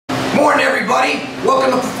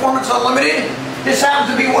Welcome to Performance Unlimited. This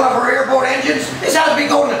happens to be one of our airboat engines. This happens to be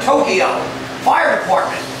going to Tokyo Fire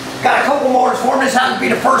Department. Got a couple motors for them. This happens to be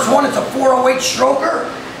the first one. It's a 408 stroker.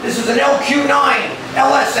 This is an LQ9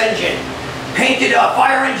 LS engine. Painted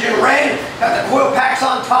fire engine red. Got the coil packs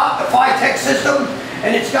on top, the Phi-Tech system,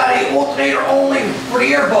 and it's got a alternator only for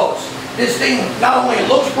the airboats. This thing not only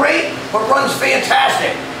looks great, but runs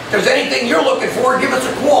fantastic. If there's anything you're looking for, give us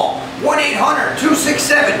a call.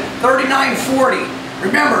 1-800-267-3940.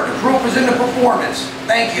 Remember, the proof is in the performance.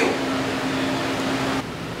 Thank you.